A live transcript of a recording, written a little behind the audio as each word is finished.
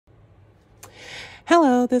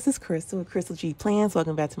Hello, this is Crystal with Crystal G Plans.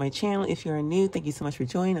 Welcome back to my channel. If you're new, thank you so much for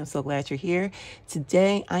joining. I'm so glad you're here.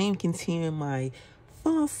 Today, I am continuing my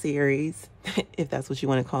fall series, if that's what you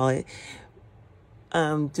want to call it.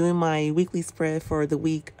 Doing my weekly spread for the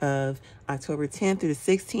week of October 10th through the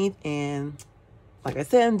 16th. And like I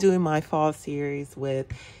said, I'm doing my fall series with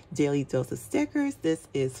Daily Dose of Stickers. This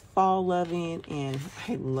is Fall Loving, and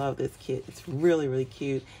I love this kit. It's really, really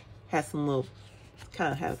cute. Has some little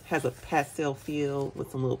kind of has a pastel feel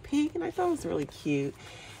with some little pink, and I thought it was really cute.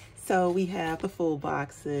 So we have the full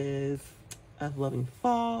boxes of Loving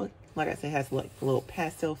Fall. Like I said, it has like a little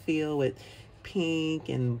pastel feel with pink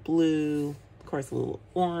and blue, of course a little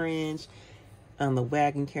orange, the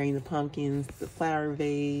wagon carrying the pumpkins, the flower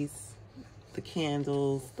vase, the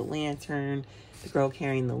candles, the lantern, the girl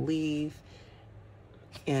carrying the leaf,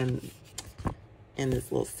 and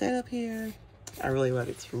this little setup here. I really love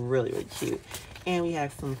it. It's really, really cute. And we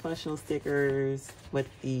have some functional stickers with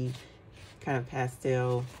the kind of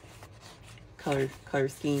pastel color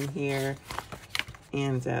scheme here.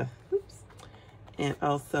 And and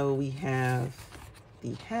also we have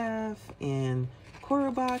the half and quarter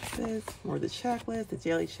boxes, more of the checklist, the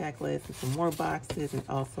daily checklist, and some more boxes, and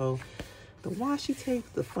also the washi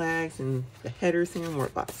tape, the flags, and the headers and more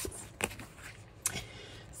boxes.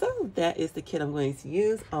 So that is the kit I'm going to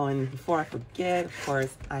use. Oh, and before I forget, of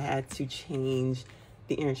course, I had to change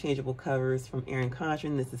the interchangeable covers from Erin and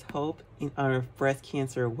Condren. This is Hope in honor of Breast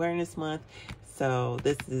Cancer Awareness Month. So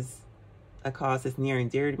this is a cause that's near and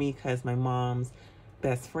dear to me because my mom's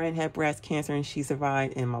best friend had breast cancer and she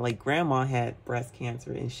survived, and my late grandma had breast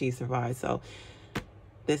cancer and she survived. So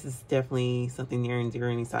this is definitely something near and dear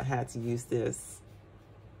to me, so I had to use this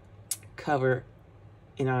cover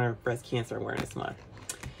in honor of Breast Cancer Awareness Month.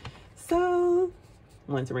 So,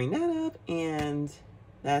 wanted to bring that up, and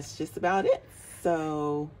that's just about it.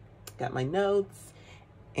 So, got my notes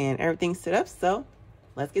and everything set up, so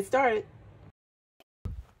let's get started.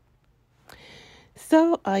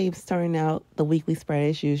 So, I am starting out the weekly spread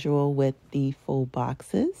as usual with the full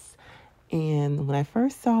boxes. And when I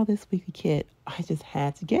first saw this weekly kit, I just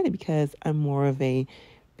had to get it because I'm more of a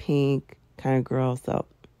pink kind of girl, so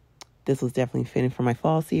this was definitely fitting for my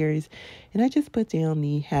fall series. And I just put down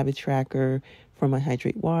the habit tracker for my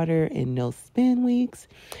hydrate water and no spin weeks.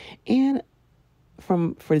 And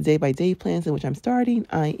for the day-by-day plans in which I'm starting,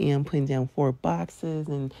 I am putting down 4 boxes.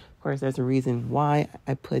 And of course, there's a reason why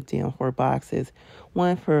I put down 4 boxes.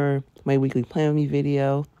 One for my weekly plan with me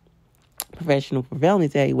video, Professional for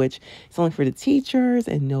Wellness Day, which is only for the teachers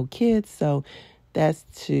and no kids. So that's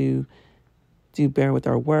to do better with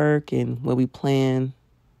our work and what we plan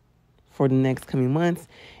for the next coming months,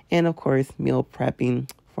 and of course meal prepping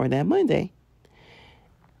for that Monday.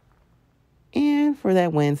 And for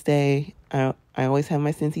that Wednesday, I always have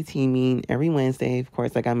my Scentsy team meeting every Wednesday. Of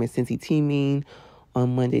course, I got my Scentsy team meeting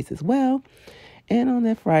on Mondays as well. And on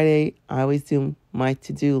that Friday, I always do my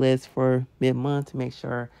to-do list for mid-month to make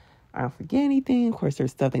sure I don't forget anything. Of course,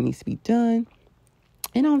 there's stuff that needs to be done.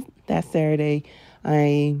 And on that Saturday,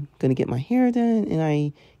 I'm going to get my hair done, and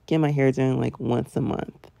I get my hair done like once a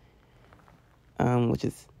month. Which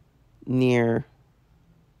is near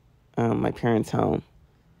my parents' home.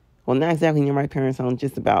 Well, not exactly near my parents' home,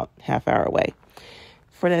 just about half hour away.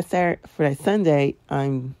 For that Sunday,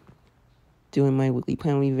 I'm doing my weekly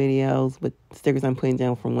plan with me videos with stickers I'm putting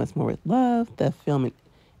down from Once More with Love, the film and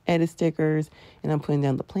edit stickers, and I'm putting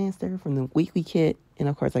down the plan sticker from the weekly kit. And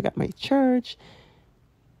of course, I got my church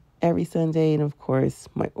every Sunday, and of course,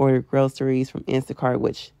 my ordered groceries from Instacart,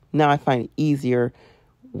 which now I find it easier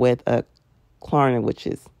with a Klarna, which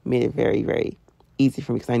has made it very, very easy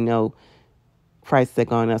for me because I know prices have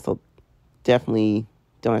gone up, so definitely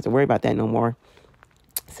don't have to worry about that no more.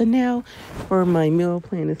 So now for my meal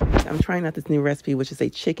plan this week, I'm trying out this new recipe, which is a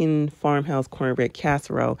chicken farmhouse cornbread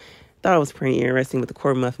casserole. Thought it was pretty interesting with the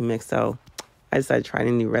corn muffin mix, so I decided to try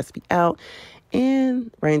the new recipe out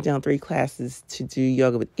and writing down 3 classes to do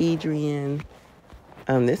yoga with Adrian.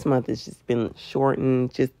 This month has just been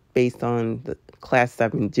shortened just based on the classes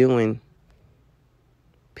I've been doing,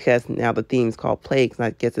 because now the theme is called play, because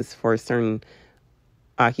I guess it's for certain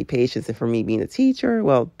occupations. And for me being a teacher,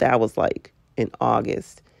 well, that was like in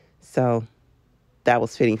August. So that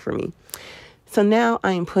was fitting for me. So now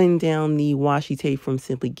I am putting down the washi tape from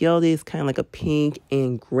Simply Gilded. It's kind of like a pink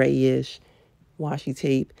and grayish washi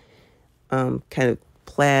tape, kind of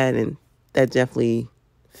plaid, and that definitely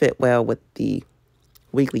fit well with the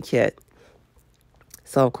weekly kit.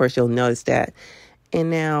 So of course you'll notice that. And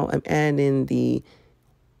now I'm adding the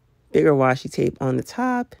bigger washi tape on the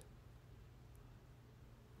top,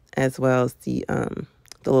 as well as the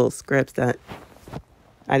little scripts that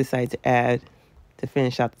I decided to add to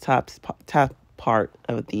finish out the top part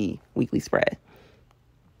of the weekly spread.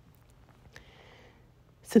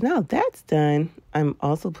 So now that's done, I'm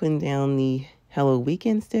also putting down the Hello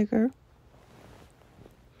Weekend sticker.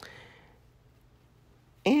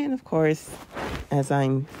 And of course, as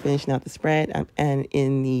I'm finishing out the spread, I'm adding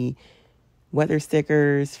in the weather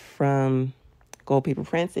stickers from Gold Paper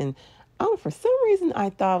Prints. And for some reason, I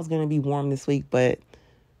thought it was going to be warm this week, but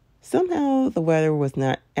somehow the weather was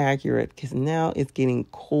not accurate because now it's getting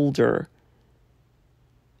colder.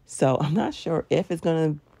 So I'm not sure if it's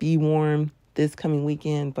going to be warm this coming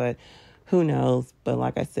weekend, but who knows? But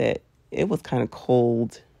like I said, it was kind of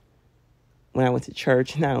cold when I went to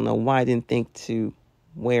church, and I don't know why I didn't think to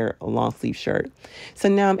wear a long sleeve shirt. So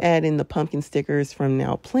now I'm adding the pumpkin stickers from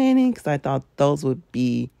Now Planning because I thought those would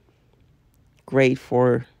be great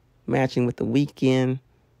for matching with the weekend,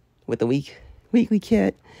 with the weekly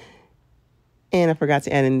kit. And I forgot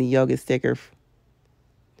to add in the yoga sticker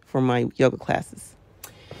for my yoga classes.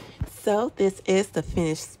 So this is the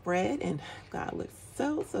finished spread, and God, it looks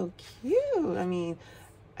so cute. I mean,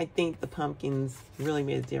 I think the pumpkins really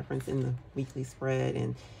made a difference in the weekly spread,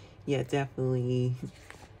 and yeah, definitely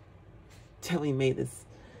made this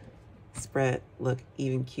spread look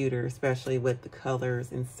even cuter, especially with the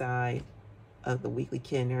colors inside of the weekly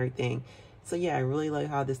kit and everything. So yeah, I really like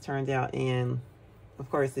how this turned out. And of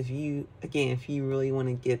course, if you really want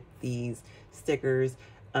to get these stickers,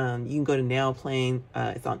 you can go to Now Playing.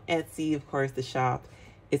 It's on Etsy. Of course, the shop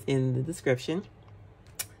is in the description.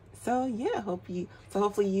 So yeah,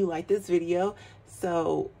 hopefully you like this video.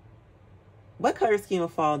 So what color scheme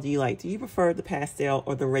of fall do you like? Do you prefer the pastel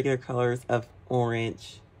or the regular colors of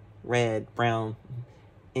orange, red, brown,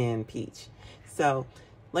 and peach? So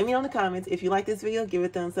let me know in the comments. If you like this video, give it a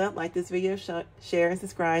thumbs up. Like this video, share, and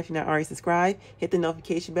subscribe if you're not already subscribed. Hit the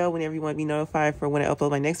notification bell whenever you want to be notified for when I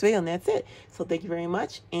upload my next video, and that's it. So thank you very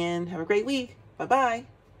much, and have a great week. Bye-bye.